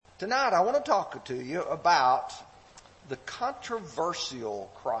Tonight I want to talk to you about the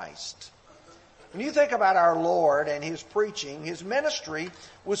controversial Christ. When you think about our Lord and His preaching, His ministry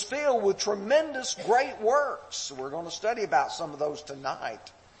was filled with tremendous great works. We're going to study about some of those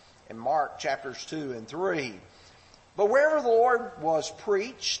tonight in Mark chapters 2 and 3. But wherever the Lord was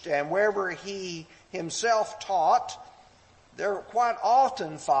preached and wherever He Himself taught, there quite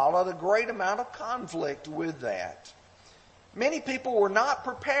often followed a great amount of conflict with that. Many people were not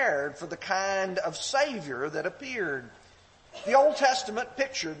prepared for the kind of Savior that appeared. The Old Testament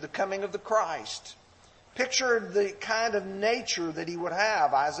pictured the coming of the Christ, pictured the kind of nature that He would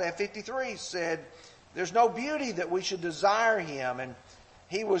have. Isaiah 53 said, there's no beauty that we should desire Him, and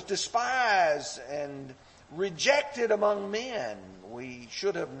He was despised and rejected among men. We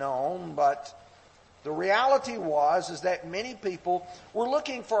should have known, but the reality is that many people were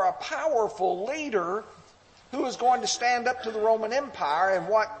looking for a powerful leader who was going to stand up to the Roman Empire, and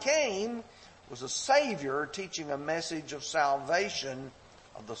what came was a Savior teaching a message of salvation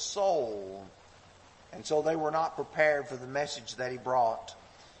of the soul. And so they were not prepared for the message that He brought.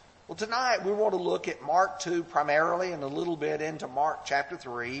 Well, tonight we want to look at Mark 2 primarily and a little bit into Mark chapter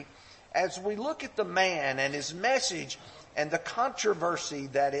 3 as we look at the man and his message and the controversy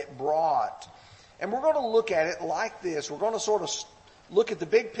that it brought. And we're going to look at it like this. We're going to sort of look at the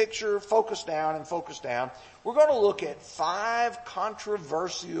big picture, focus down and focus down. We're going to look at 5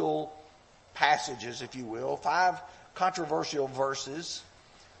 controversial passages, if you will, 5 controversial verses.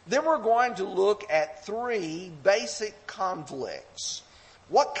 Then we're going to look at 3 basic conflicts.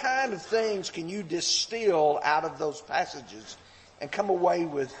 What kind of things can you distill out of those passages and come away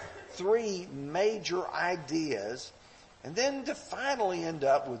with 3 major ideas, and then to finally end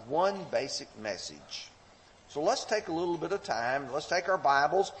up with one basic message? So let's take a little bit of time. Let's take our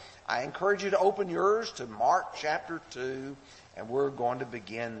Bibles. I encourage you to open yours to Mark chapter 2, and we're going to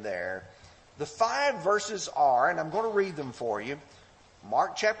begin there. The 5 verses are, and I'm going to read them for you,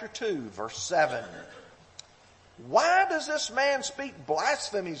 Mark chapter 2, verse 7. Why does this man speak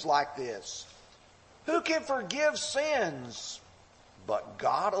blasphemies like this? Who can forgive sins but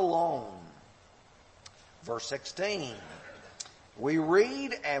God alone? Verse 16. We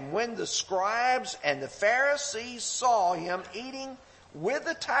read, and when the scribes and the Pharisees saw Him eating with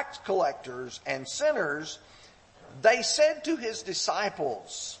the tax collectors and sinners, they said to His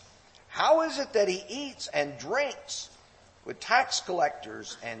disciples, how is it that He eats and drinks with tax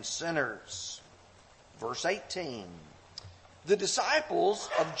collectors and sinners? Verse 18. The disciples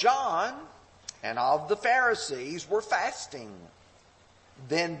of John and of the Pharisees were fasting.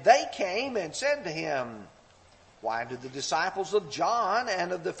 Then they came and said to Him, why do the disciples of John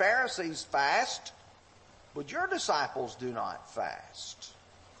and of the Pharisees fast, but your disciples do not fast?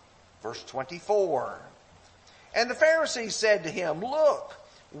 Verse 24. And the Pharisees said to Him, look,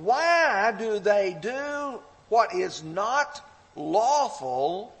 why do they do what is not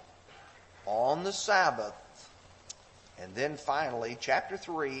lawful on the Sabbath? And then finally, chapter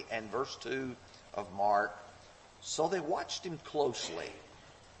 3 and verse 2 of Mark. So they watched Him closely,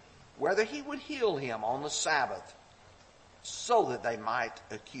 whether He would heal him on the Sabbath, so that they might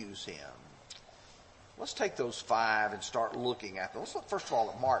accuse Him. Let's take those 5 and start looking at them. Let's look first of all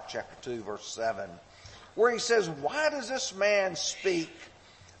at Mark chapter 2, verse 7, where He says, why does this man speak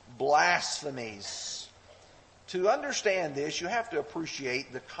blasphemies? To understand this, you have to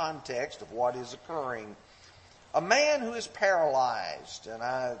appreciate the context of what is occurring. A man who is paralyzed, and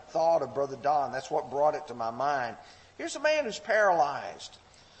I thought of Brother Don, that's what brought it to my mind. Here's a man who's paralyzed.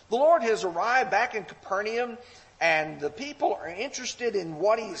 The Lord has arrived back in Capernaum, and the people are interested in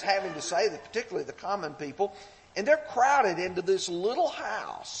what He's having to say, particularly the common people, and they're crowded into this little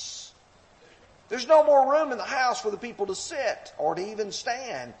house. There's no more room in the house for the people to sit or to even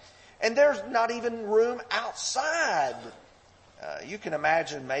stand, and there's not even room outside. You can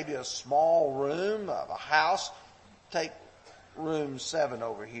imagine maybe a small room of a house. Take room 7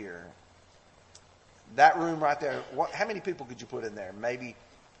 over here. That room right there, how many people could you put in there? Maybe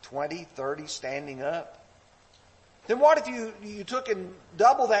 20, 30 standing up? Then what if you took and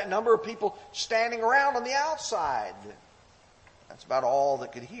double that number of people standing around on the outside? That's about all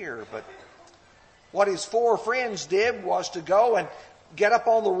that could hear. But what his 4 friends did was to go and get up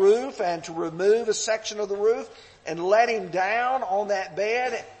on the roof and to remove a section of the roof and let him down on that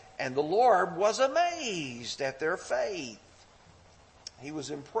bed. And the Lord was amazed at their faith. He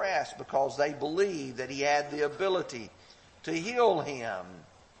was impressed because they believed that He had the ability to heal him.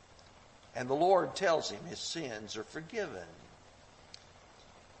 And the Lord tells him his sins are forgiven.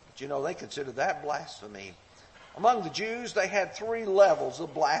 But you know, they consider that blasphemy. Among the Jews, they had three levels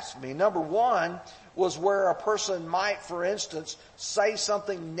of blasphemy. Number one was where a person might, for instance, say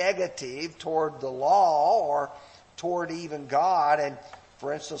something negative toward the law or toward even God. And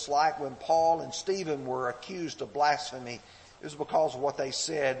for instance, like when Paul and Stephen were accused of blasphemy, it was because of what they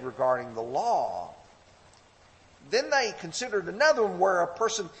said regarding the law. Then they considered another one where a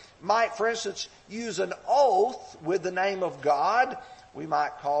person might, for instance, use an oath with the name of God. We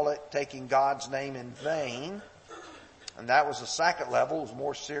might call it taking God's name in vain. And that was the second level. It was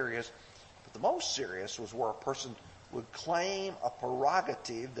more serious. But the most serious was where a person would claim a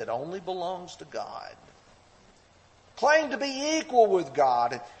prerogative that only belongs to God. Claim to be equal with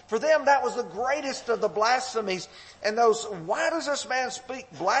God. And for them, that was the greatest of the blasphemies. And why does this man speak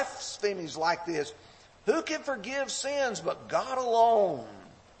blasphemies like this? Who can forgive sins but God alone?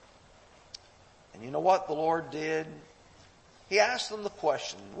 And you know what the Lord did? He asked them the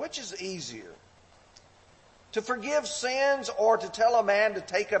question, which is easier? To forgive sins or to tell a man to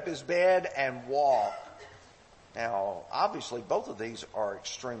take up his bed and walk? Now, obviously, both of these are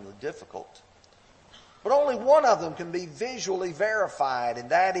extremely difficult. But only one of them can be visually verified, and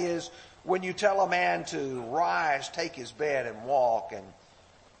that is when you tell a man to rise, take his bed, and walk. And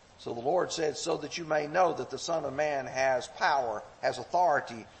so the Lord said, so that you may know that the Son of Man has power, has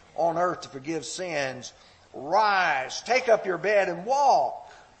authority on earth to forgive sins. Rise, take up your bed, and walk.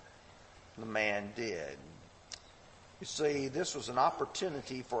 The man did. You see, this was an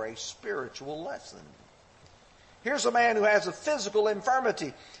opportunity for a spiritual lesson. Here's a man who has a physical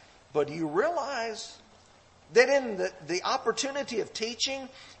infirmity. But do you realize that in the opportunity of teaching,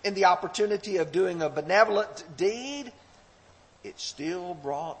 in the opportunity of doing a benevolent deed, it still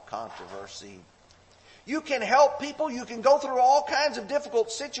brought controversy. You can help people. You can go through all kinds of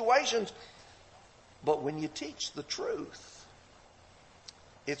difficult situations. But when you teach the truth,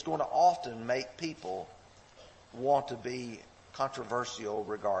 it's going to often make people want to be controversial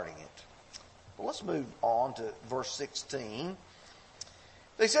regarding it. Well, let's move on to verse 16.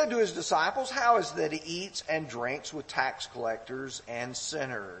 They said to his disciples, how is it that he eats and drinks with tax collectors and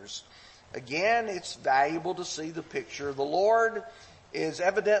sinners? Again, it's valuable to see the picture. The Lord is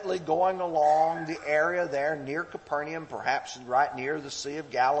evidently going along the area there near Capernaum, perhaps right near the Sea of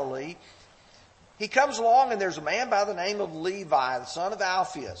Galilee. He comes along and there's a man by the name of Levi, the son of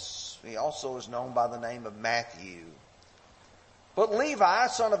Alphaeus. He also is known by the name of Matthew. But Levi,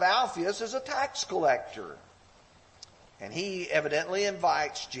 son of Alphaeus, is a tax collector. And he evidently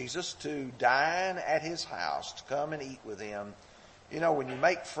invites Jesus to dine at his house, to come and eat with him. You know, when you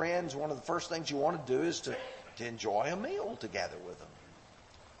make friends, one of the first things you want to do is to enjoy a meal together with them.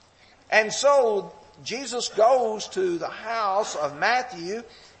 And so Jesus goes to the house of Matthew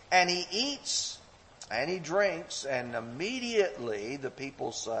and he eats and he drinks, and immediately the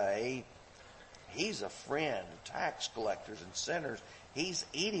people say, he's a friend of tax collectors and sinners. He's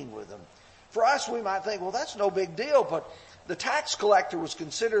eating with them. For us, we might think, well, that's no big deal, but the tax collector was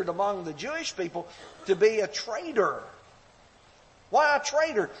considered among the Jewish people to be a traitor. Why a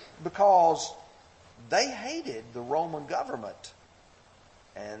traitor? Because they hated the Roman government.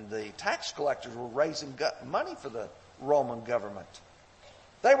 And the tax collectors were raising money for the Roman government.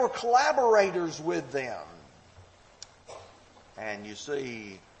 They were collaborators with them. And you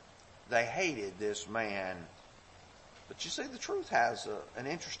see, they hated this man. But you see, the truth has an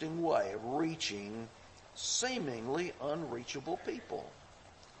interesting way of reaching seemingly unreachable people.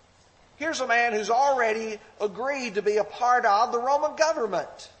 Here's a man who's already agreed to be a part of the Roman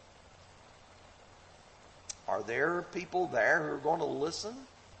government. Are there people there who are going to listen?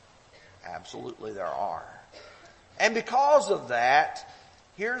 Absolutely there are. And because of that,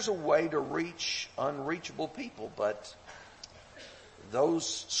 here's a way to reach unreachable people. But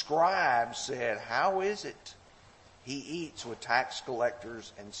those scribes said, how is it he eats with tax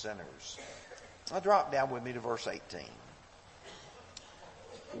collectors and sinners? Now drop down with me to verse 18.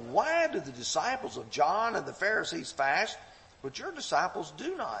 Why do the disciples of John and the Pharisees fast, but your disciples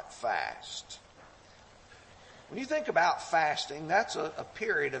do not fast? When you think about fasting, that's a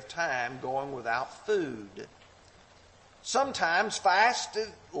period of time going without food. Sometimes fasted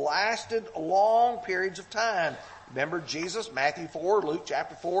lasted long periods of time. Remember Jesus, Matthew 4, Luke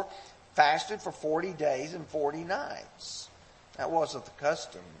chapter 4, fasted for 40 days and 40 nights. That wasn't the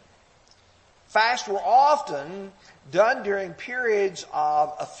custom. Fasts were often done during periods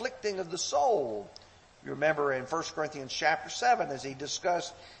of afflicting of the soul. You remember in 1 Corinthians chapter 7 as he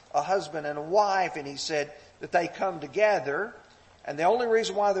discussed a husband and a wife, and he said that they come together, and the only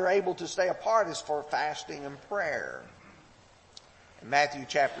reason why they're able to stay apart is for fasting and prayer. In Matthew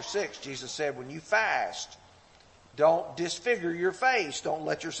chapter 6, Jesus said, when you fast, don't disfigure your face. Don't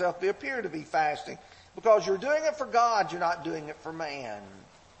let yourself appear to be fasting. Because you're doing it for God, you're not doing it for man.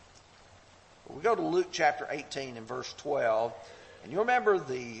 We go to Luke chapter 18 and verse 12. And you remember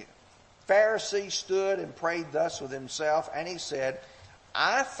the Pharisee stood and prayed thus with himself, and he said,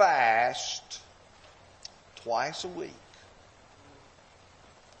 I fast twice a week.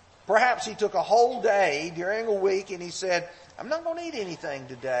 Perhaps he took a whole day during a week and he said, I'm not going to eat anything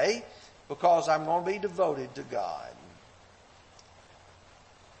today because I'm going to be devoted to God.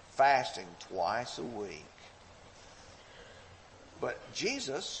 Fasting twice a week. But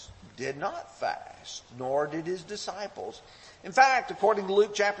Jesus did not fast, nor did his disciples. In fact, according to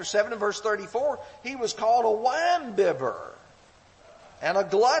Luke chapter 7 and verse 34, he was called a wine-bibber and a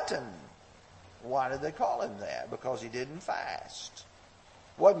glutton. Why did they call him that? Because he didn't fast.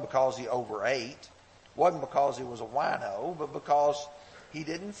 It wasn't because he overate. It wasn't because he was a wino, but because he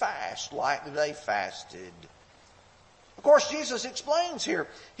didn't fast like they fasted. Of course, Jesus explains here.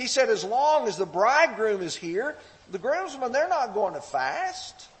 He said, as long as the bridegroom is here, the groomsmen, they're not going to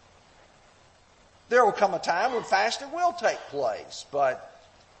fast. There will come a time when fasting will take place, but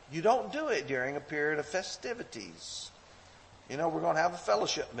you don't do it during a period of festivities. You know, we're going to have a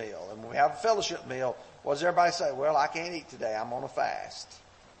fellowship meal, and when we have a fellowship meal, what does everybody say? Well, I can't eat today. I'm on a fast.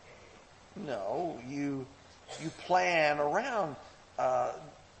 No, you plan around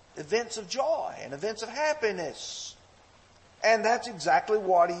events of joy and events of happiness. And that's exactly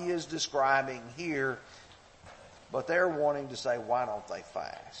what he is describing here. But they're wanting to say, why don't they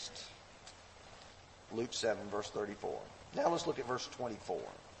fast? Luke 7, verse 34. Now let's look at verse 24.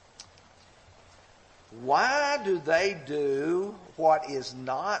 Why do they do what is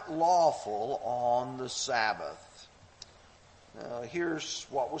not lawful on the Sabbath? Here's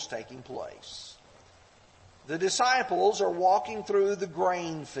what was taking place. The disciples are walking through the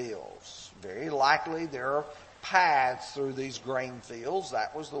grain fields. Very likely there are paths through these grain fields.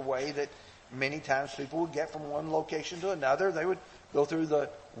 That was the way that many times people would get from one location to another. They would go through the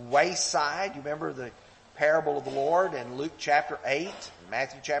wayside. You remember the parable of the Lord in Luke chapter 8,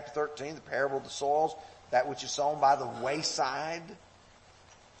 Matthew chapter 13, the parable of the soils, that which is sown by the wayside.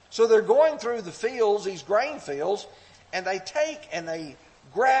 So they're going through the fields, these grain fields, and they take and they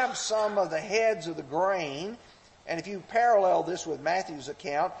grab some of the heads of the grain. And if you parallel this with Matthew's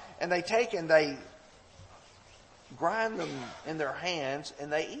account, and they take and they grind them in their hands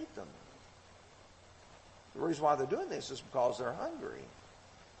and they eat them. The reason why they're doing this is because they're hungry.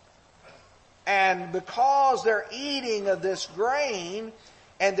 And because they're eating of this grain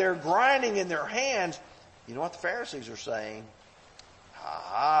and they're grinding in their hands, you know what the Pharisees are saying?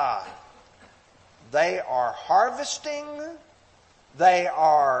 They are harvesting, they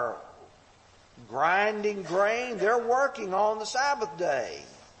are grinding grain, they're working on the Sabbath day.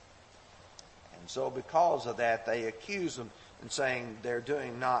 And so because of that, they accuse them and saying they're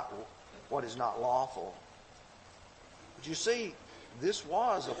doing not what is not lawful. But you see, this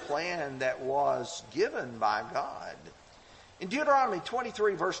was a plan that was given by God. In Deuteronomy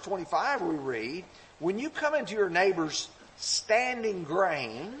 23 verse 25 we read, when you come into your neighbor's standing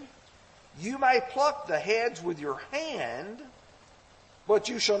grain, you may pluck the heads with your hand, but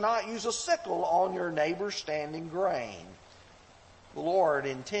you shall not use a sickle on your neighbor's standing grain. The Lord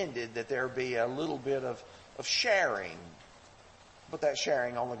intended that there be a little bit of sharing, but that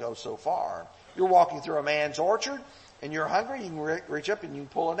sharing only goes so far. You're walking through a man's orchard and you're hungry, you can reach up and you can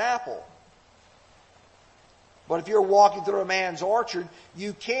pull an apple. But if you're walking through a man's orchard,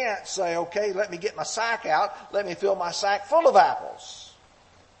 you can't say, okay, let me get my sack out, let me fill my sack full of apples.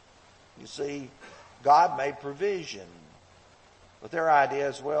 You see, God made provision. But their idea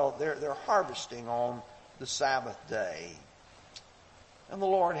is, well, they're harvesting on the Sabbath day. And the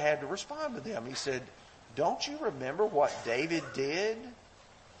Lord had to respond to them. He said, don't you remember what David did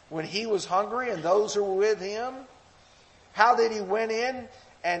when he was hungry and those who were with him? How that he went in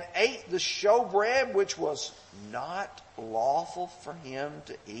and ate the showbread, which was not lawful for him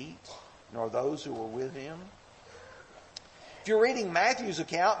to eat, nor those who were with him? If you're reading Matthew's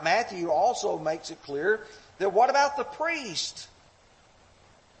account, Matthew also makes it clear that what about the priest?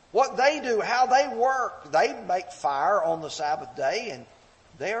 What they do, how they work. They make fire on the Sabbath day and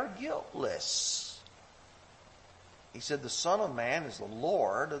they are guiltless. He said the Son of Man is the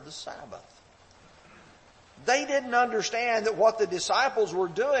Lord of the Sabbath. They didn't understand that what the disciples were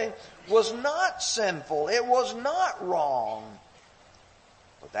doing was not sinful. It was not wrong.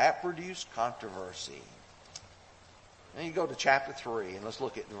 But that produced controversy. Then you go to chapter 3 and let's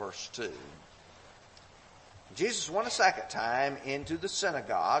look at verse 2. Jesus went a second time into the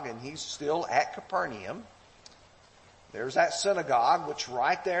synagogue, and he's still at Capernaum. There's that synagogue, which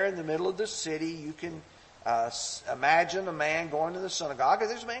right there in the middle of the city, you can imagine a man going to the synagogue.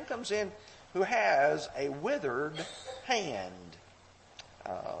 And this man comes in who has a withered hand.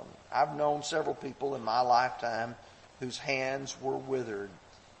 I've known several people in my lifetime whose hands were withered.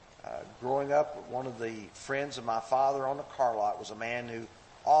 Growing up, one of the friends of my father on the car lot was a man who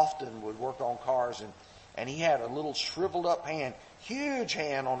often would work on cars, and he had a little shriveled up hand, huge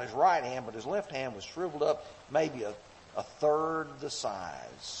hand on his right hand, but his left hand was shriveled up maybe a third the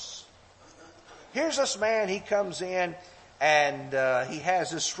size. Here's this man, he comes in and he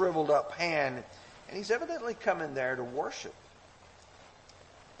has this shriveled up hand, and he's evidently coming there to worship.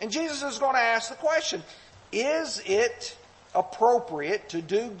 And Jesus is going to ask the question, is it appropriate to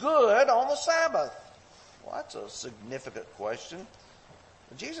do good on the Sabbath? Well, that's a significant question.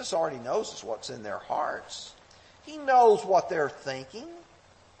 Jesus already knows what's in their hearts. He knows what they're thinking.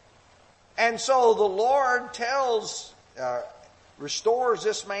 And so the Lord restores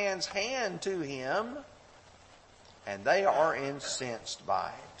this man's hand to him, and they are incensed by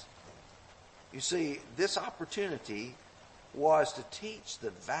it. You see, this opportunity was to teach the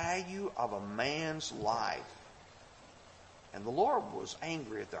value of a man's life. And the Lord was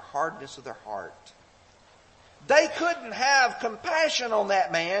angry at the hardness of their heart. They couldn't have compassion on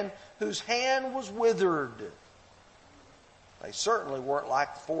that man whose hand was withered. They certainly weren't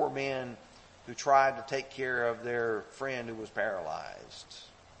like the 4 men who tried to take care of their friend who was paralyzed.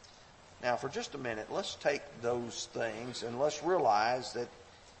 Now, for just a minute, let's take those things and let's realize that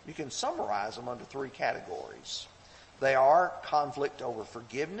you can summarize them under 3 categories. They are conflict over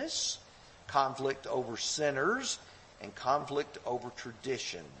forgiveness, conflict over sinners, and conflict over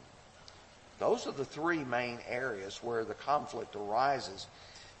tradition. Those are the 3 main areas where the conflict arises.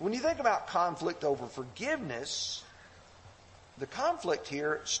 When you think about conflict over forgiveness, the conflict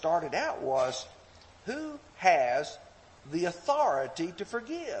here started out was, who has the authority to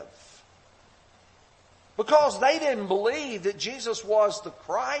forgive? Because they didn't believe that Jesus was the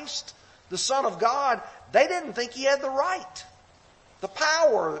Christ, the Son of God, they didn't think he had the right, the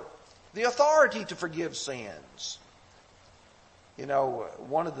power, the authority to forgive sins. You know,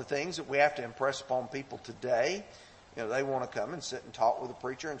 one of the things that we have to impress upon people today, they want to come and sit and talk with a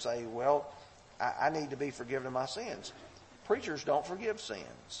preacher and say, well, I need to be forgiven of my sins. Preachers don't forgive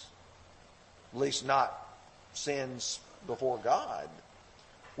sins. At least not sins before God.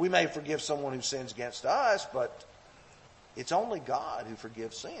 We may forgive someone who sins against us, but it's only God who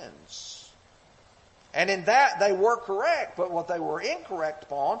forgives sins. And in that they were correct, but what they were incorrect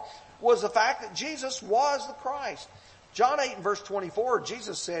upon was the fact that Jesus was the Christ. John 8 and verse 24,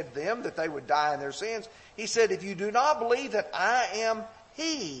 Jesus said to them that they would die in their sins. He said, if you do not believe that I am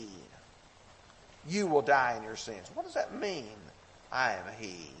He, you will die in your sins. What does that mean, I am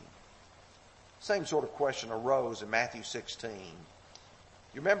He? Same sort of question arose in Matthew 16.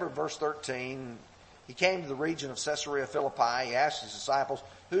 You remember verse 13, he came to the region of Caesarea Philippi. He asked his disciples,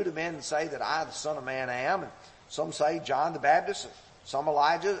 who do men say that I, the Son of Man, am? And some say John the Baptist, some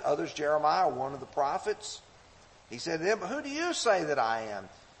Elijah, others Jeremiah, one of the prophets. He said to them, who do you say that I am?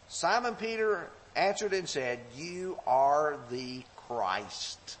 Simon Peter answered and said, you are the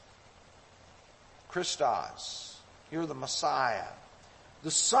Christ. Christos. You're the Messiah,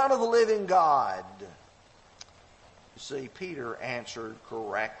 the Son of the living God. You see, Peter answered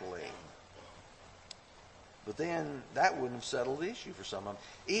correctly. But then that wouldn't have settled the issue for some of them,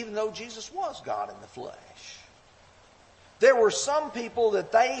 even though Jesus was God in the flesh. There were some people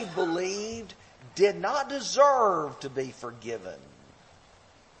that they believed did not deserve to be forgiven.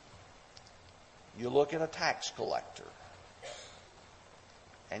 You look at a tax collector,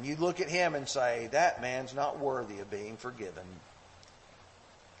 and you look at him and say, that man's not worthy of being forgiven.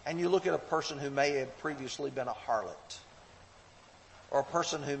 And you look at a person who may have previously been a harlot, or a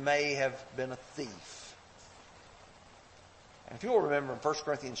person who may have been a thief. And if you'll remember in 1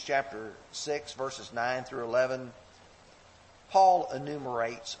 Corinthians chapter 6, verses 9 through 11, Paul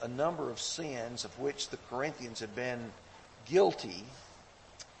enumerates a number of sins of which the Corinthians had been guilty,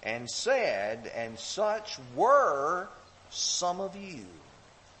 and said, and such were some of you.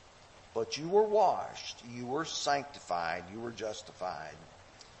 But you were washed, you were sanctified, you were justified.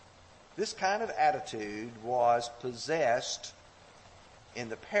 This kind of attitude was possessed in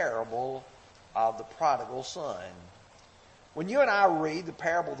the parable of the prodigal son. When you and I read the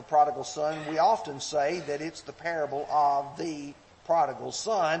parable of the prodigal son, we often say that it's the parable of the prodigal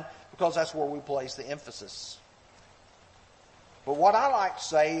son because that's where we place the emphasis. But what I like to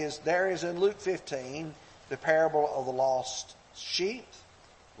say is there is in Luke 15 the parable of the lost sheep,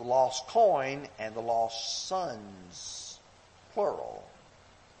 the lost coin, and the lost sons, plural.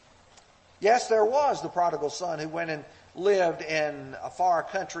 Yes, there was the prodigal son who went and lived in a far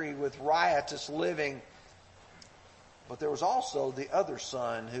country with riotous living. But there was also the other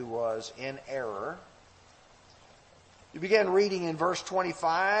son who was in error. You begin reading in verse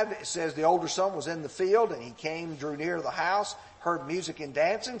 25. It says the older son was in the field, and he came, drew near to the house, heard music and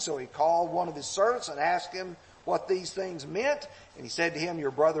dancing. So he called one of his servants and asked him what these things meant. And he said to him,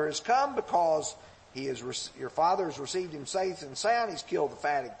 your brother has come because your father has received him safe and sound. He's killed the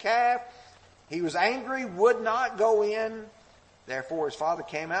fatted calf. He was angry, would not go in. Therefore his father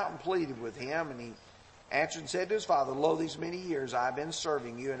came out and pleaded with him. And he answered and said to his father, lo, these many years I have been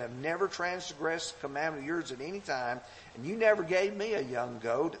serving you and have never transgressed the commandment of yours at any time. And you never gave me a young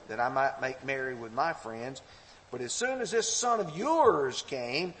goat that I might make merry with my friends. But as soon as this son of yours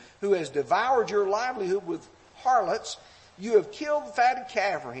came, who has devoured your livelihood with harlots, you have killed the fatted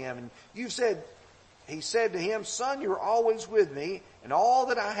calf for him. And he said to him, son, you're always with me, and all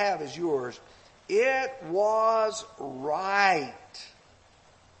that I have is yours. It was right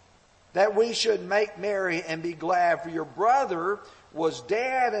that we should make merry and be glad, for your brother was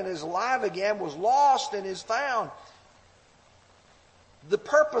dead and is alive again, was lost and is found. The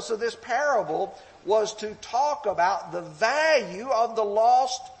purpose of this parable was to talk about the value of the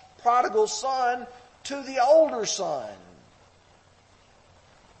lost prodigal son to the older son.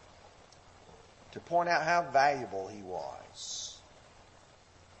 To point out how valuable he was.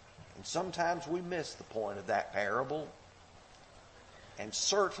 And sometimes we miss the point of that parable. And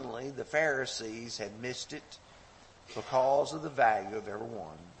certainly the Pharisees had missed it because of the value of every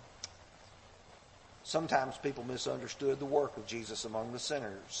one. Sometimes people misunderstood the work of Jesus among the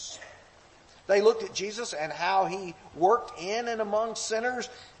sinners. They looked at Jesus and how he worked in and among sinners,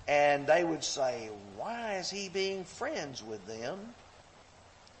 and they would say, why is he being friends with them?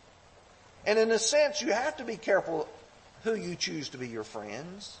 And in a sense, you have to be careful who you choose to be your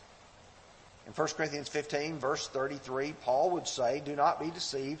friends. In 1 Corinthians 15, verse 33, Paul would say, do not be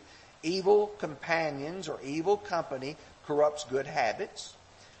deceived. Evil companions or evil company corrupts good habits.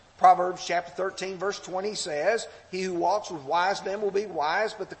 Proverbs chapter 13, verse 20 says, he who walks with wise men will be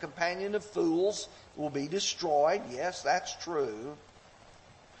wise, but the companion of fools will be destroyed. Yes, that's true.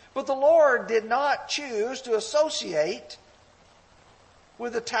 But the Lord did not choose to associate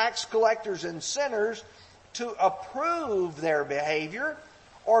with the tax collectors and sinners to approve their behavior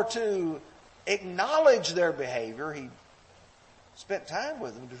or to acknowledge their behavior. He spent time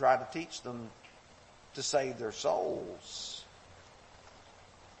with them to try to teach them to save their souls.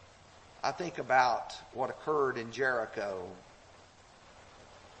 I think about what occurred in Jericho.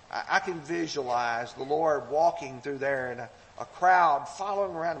 I can visualize the Lord walking through there and a crowd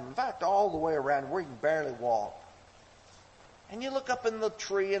following around him. In fact, all the way around where he can barely walk. And you look up in the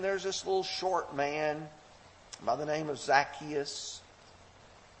tree and there's this little short man by the name of Zacchaeus.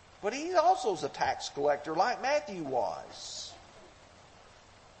 But he also is a tax collector like Matthew was.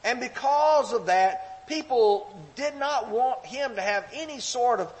 And because of that, people did not want him to have any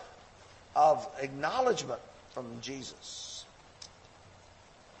sort of acknowledgement from Jesus.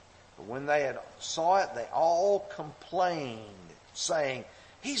 But when they had saw it, they all complained, saying,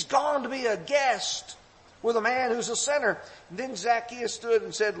 he's gone to be a guest with a man who's a sinner. And then Zacchaeus stood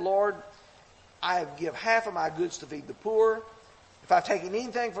and said, Lord, I give half of my goods to feed the poor. If I've taken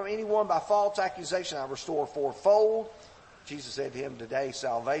anything from anyone by false accusation, I restore fourfold. Jesus said to him, today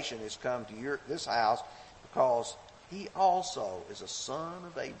salvation has come to this house because he also is a son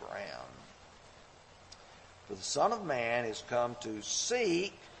of Abraham. For the Son of Man is come to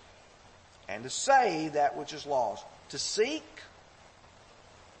seek and to save that which is lost. To seek,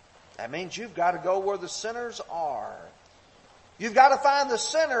 that means you've got to go where the sinners are. You've got to find the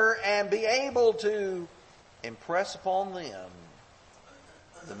sinner and be able to impress upon them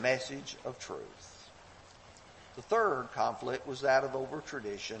the message of truth. The third conflict was that of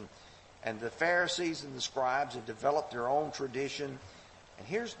over-tradition. And the Pharisees and the scribes had developed their own tradition. And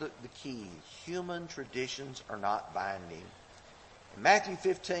here's the key. Human traditions are not binding. In Matthew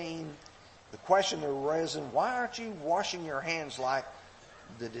 15, the question arisen, why aren't you washing your hands like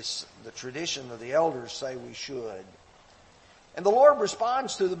the tradition of the elders say we should? And the Lord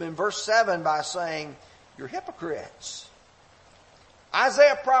responds to them in verse 7 by saying, you're hypocrites.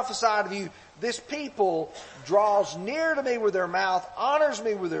 Isaiah prophesied of you, this people draws near to me with their mouth, honors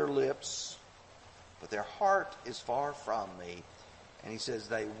me with their lips, but their heart is far from me. And he says,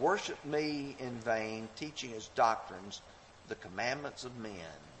 they worship me in vain, teaching as doctrines the commandments of men.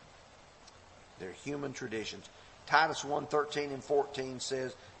 They're human traditions. Titus 1:13 and 14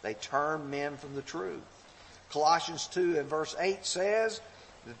 says, they turn men from the truth. Colossians 2 and verse 8 says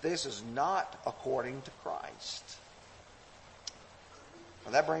that this is not according to Christ.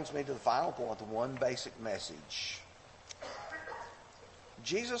 Well, that brings me to the final point, the one basic message.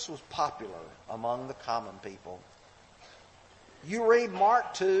 Jesus was popular among the common people. You read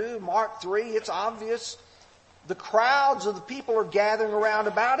Mark 2, Mark 3, it's obvious. The crowds of the people are gathering around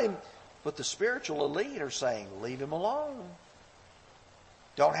about him, but the spiritual elite are saying, leave him alone.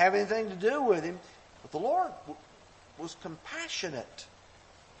 Don't have anything to do with him. But the Lord was compassionate.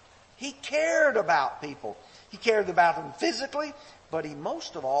 He cared about people. He cared about them physically, but he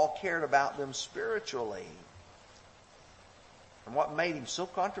most of all cared about them spiritually. And what made him so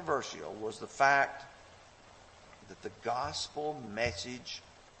controversial was the fact that the gospel message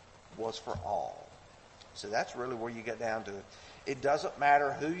was for all. So that's really where you get down to it. It doesn't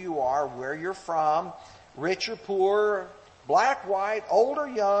matter who you are, where you're from, rich or poor, black, white, old or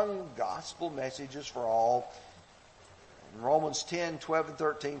young, gospel messages for all. In Romans 10, 12 and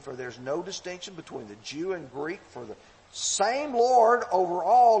 13, for there's no distinction between the Jew and Greek, for the same Lord over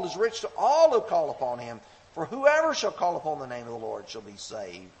all is rich to all who call upon him. For whoever shall call upon the name of the Lord shall be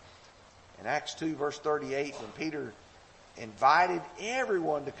saved. In Acts 2, verse 38, when Peter invited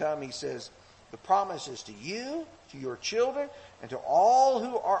everyone to come, he says, the promise is to you, to your children, and to all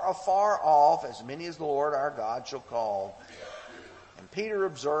who are afar off, as many as the Lord our God shall call. And Peter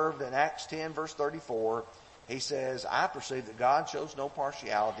observed in Acts 10, verse 34, he says, I perceive that God shows no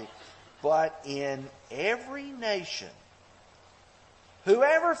partiality, but in every nation,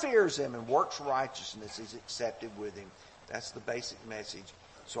 whoever fears him and works righteousness is accepted with him. That's the basic message.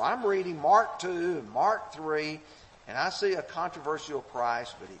 So I'm reading Mark 2 and Mark 3, and I see a controversial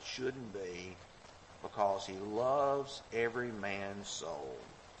Christ, but it shouldn't be, because he loves every man's soul.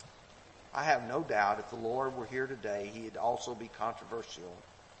 I have no doubt if the Lord were here today, he'd also be controversial.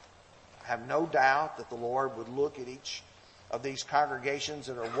 I have no doubt that the Lord would look at each of these congregations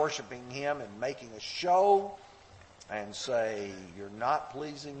that are worshiping him and making a show and say, you're not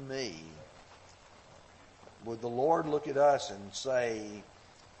pleasing me. Would the Lord look at us and say,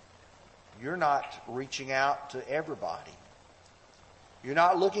 you're not reaching out to everybody. You're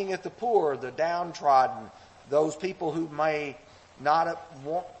not looking at the poor, the downtrodden, those people who may not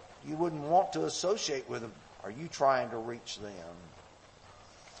want, you wouldn't want to associate with them. Are you trying to reach them?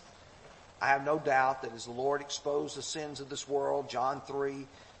 I have no doubt that as the Lord exposed the sins of this world, John 3,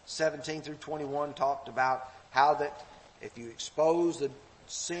 17 through 21 talked about how that if you expose the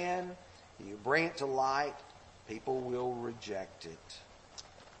sin, you bring it to light, people will reject it.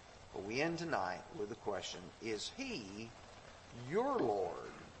 But we end tonight with the question, is he your Lord?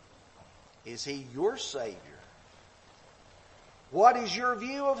 Is he your Savior? What is your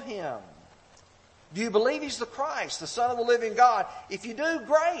view of him? Do you believe he's the Christ, the Son of the living God? If you do,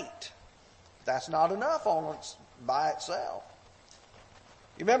 great. That's not enough by itself.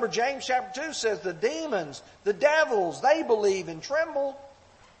 You remember James chapter 2 says the demons, the devils, they believe and tremble.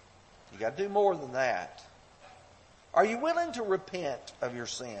 You got to do more than that. Are you willing to repent of your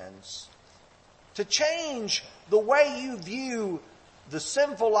sins? To change the way you view the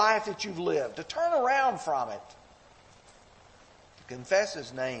sinful life that you've lived? To turn around from it? To confess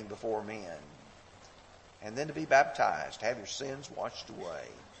his name before men? And then to be baptized, to have your sins washed away?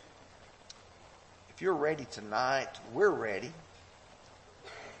 If you're ready tonight, we're ready.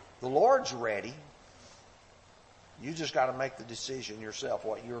 The Lord's ready. You just got to make the decision yourself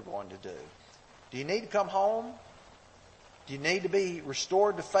what you're going to do. Do you need to come home? Do you need to be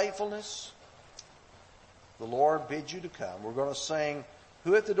restored to faithfulness? The Lord bids you to come. We're going to sing,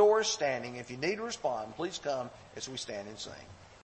 Who at the Door is Standing. If you need to respond, please come as we stand and sing.